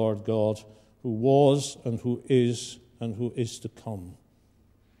 says the Lord God, who was and who is to come,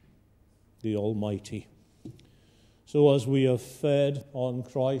 the Almighty. So as we have fed on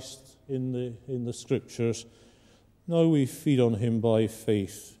Christ in the Scriptures, now we feed on him by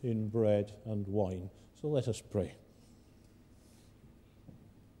faith in bread and wine. So let us pray.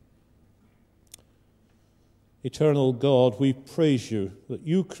 Eternal God, we praise you that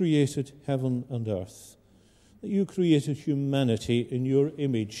you created heaven and earth, that you created humanity in your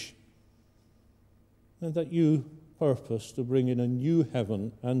image, and that you purpose to bring in a new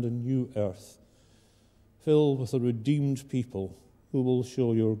heaven and a new earth, filled with a redeemed people who will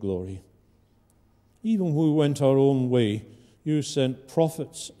show your glory. Even when we went our own way, you sent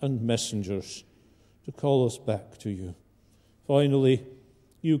prophets and messengers to call us back to you. Finally,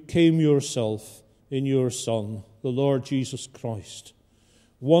 you came yourself in your Son, the Lord Jesus Christ,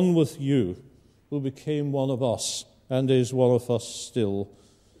 one with you, who became one of us and is one of us still.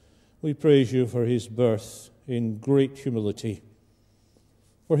 We praise you for his birth in great humility,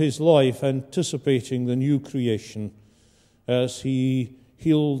 for his life anticipating the new creation as he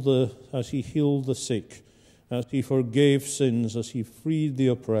healed the sick, as he forgave sins, as he freed the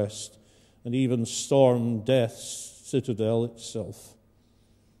oppressed, and even stormed death's citadel itself.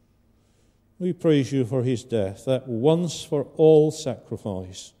 We praise you for his death, that once for all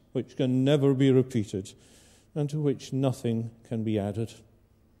sacrifice, which can never be repeated, and to which nothing can be added.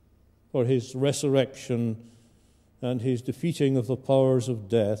 For his resurrection and his defeating of the powers of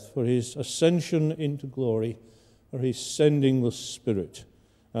death, for his ascension into glory, for his sending the Spirit,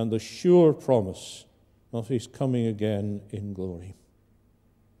 and the sure promise of his coming again in glory.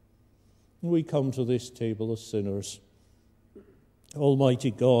 We come to this table as sinners.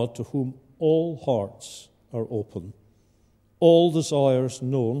 Almighty God, to whom all hearts are open, all desires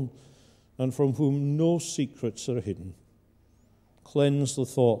known, and from whom no secrets are hidden, cleanse the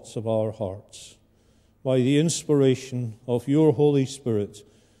thoughts of our hearts by the inspiration of your Holy Spirit,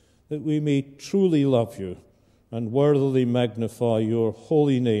 that we may truly love you and worthily magnify your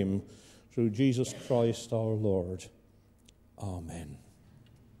holy name through Jesus Christ our Lord. Amen.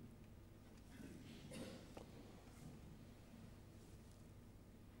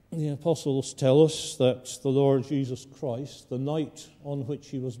 The apostles tell us that the Lord Jesus Christ, the night on which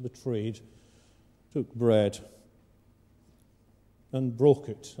he was betrayed, took bread and broke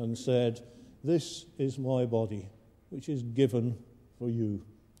it and said, "This is my body, which is given for you.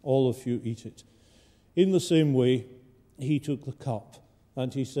 All of you eat it." In the same way, he took the cup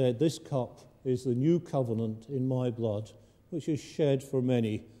and he said, "This cup is the new covenant in my blood, which is shed for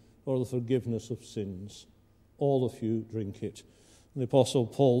many for the forgiveness of sins. All of you drink it." And the Apostle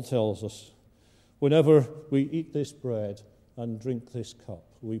Paul tells us, whenever we eat this bread and drink this cup,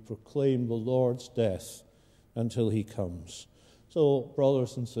 we proclaim the Lord's death until he comes. So,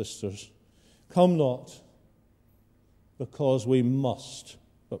 brothers and sisters, come not because we must,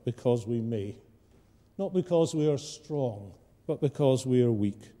 but because we may. Not because we are strong, but because we are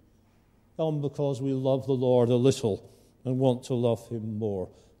weak. Come because we love the Lord a little and want to love him more.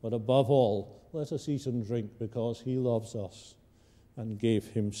 But above all, let us eat and drink because he loves us and gave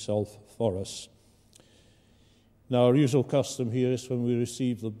himself for us. Now, our usual custom here is when we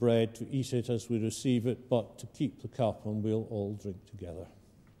receive the bread to eat it as we receive it, but to keep the cup, and we'll all drink together.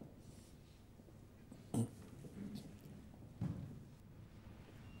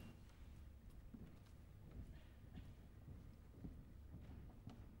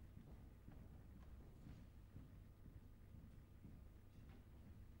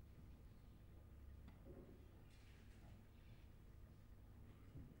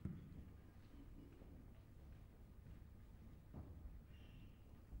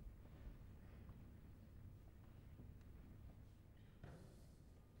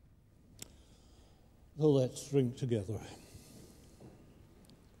 So let's drink together.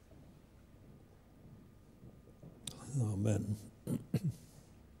 Amen.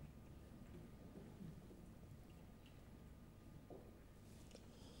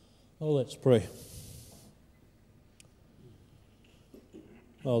 Well, let's pray.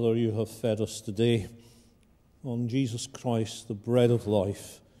 Father, you have fed us today on Jesus Christ, the bread of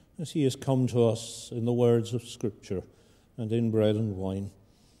life, as he has come to us in the words of Scripture and in bread and wine.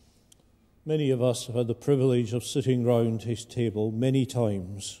 Many of us have had the privilege of sitting round his table many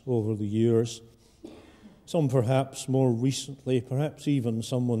times over the years. some perhaps more recently, perhaps even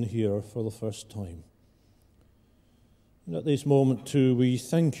someone here for the first time. And at this moment, too, we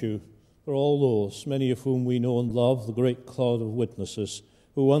thank you for all those, many of whom we know and love, the great cloud of witnesses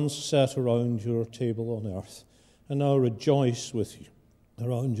who once sat around your table on earth and now rejoice with you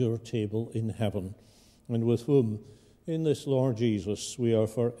around your table in heaven, and with whom, in this Lord Jesus, we are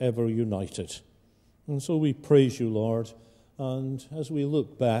forever united. And so we praise you, Lord, and as we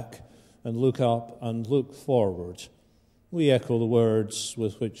look back and look up and look forward, we echo the words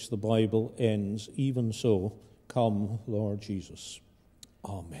with which the Bible ends, even so, come, Lord Jesus.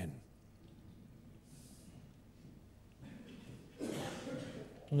 Amen.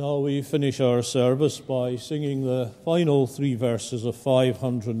 Now we finish our service by singing the final three verses of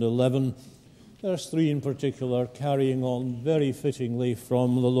 511, verse 3 in particular, carrying on very fittingly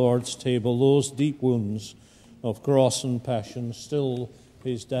from the Lord's table, those deep wounds of cross and passion still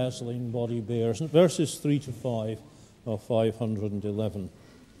his dazzling body bears. And verses 3 to 5 of 511.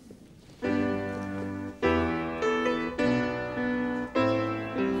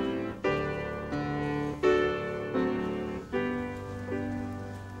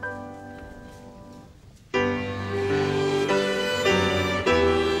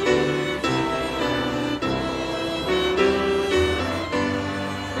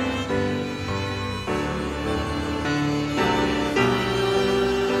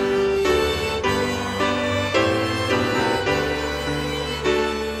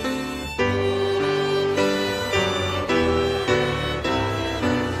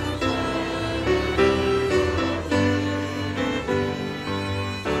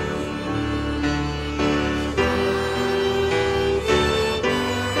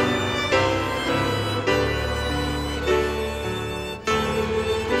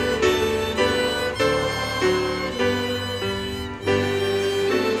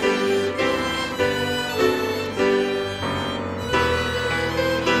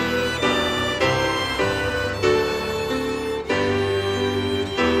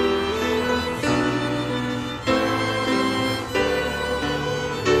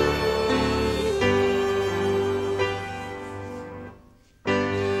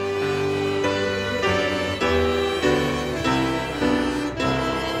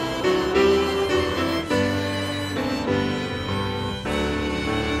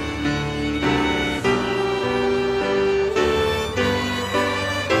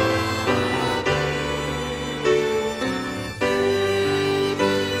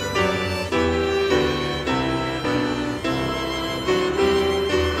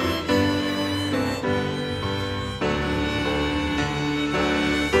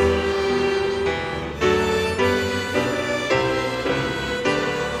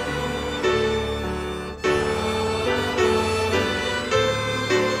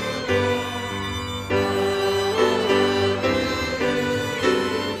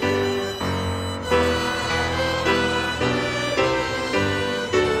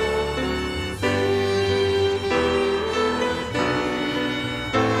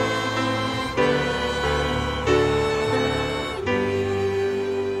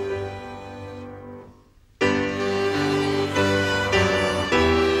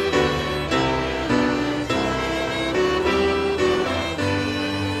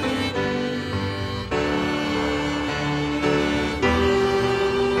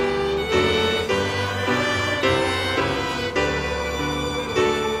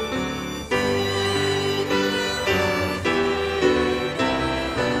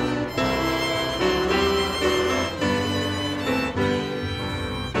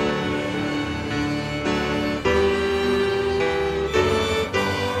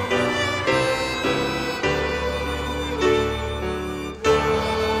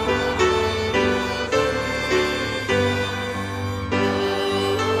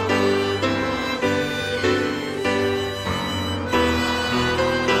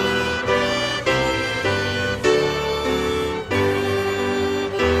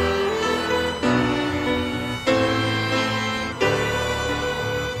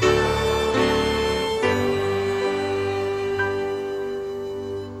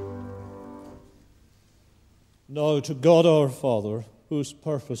 Now to God our Father, whose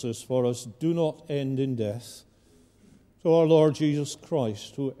purposes for us do not end in death, to our Lord Jesus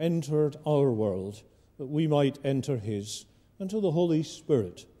Christ, who entered our world that we might enter his, and to the Holy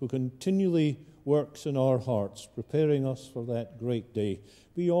Spirit, who continually works in our hearts, preparing us for that great day,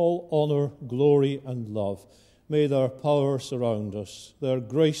 be all honor, glory, and love. May their power surround us, their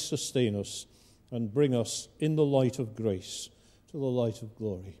grace sustain us, and bring us in the light of grace to the light of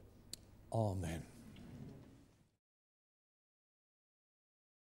glory. Amen.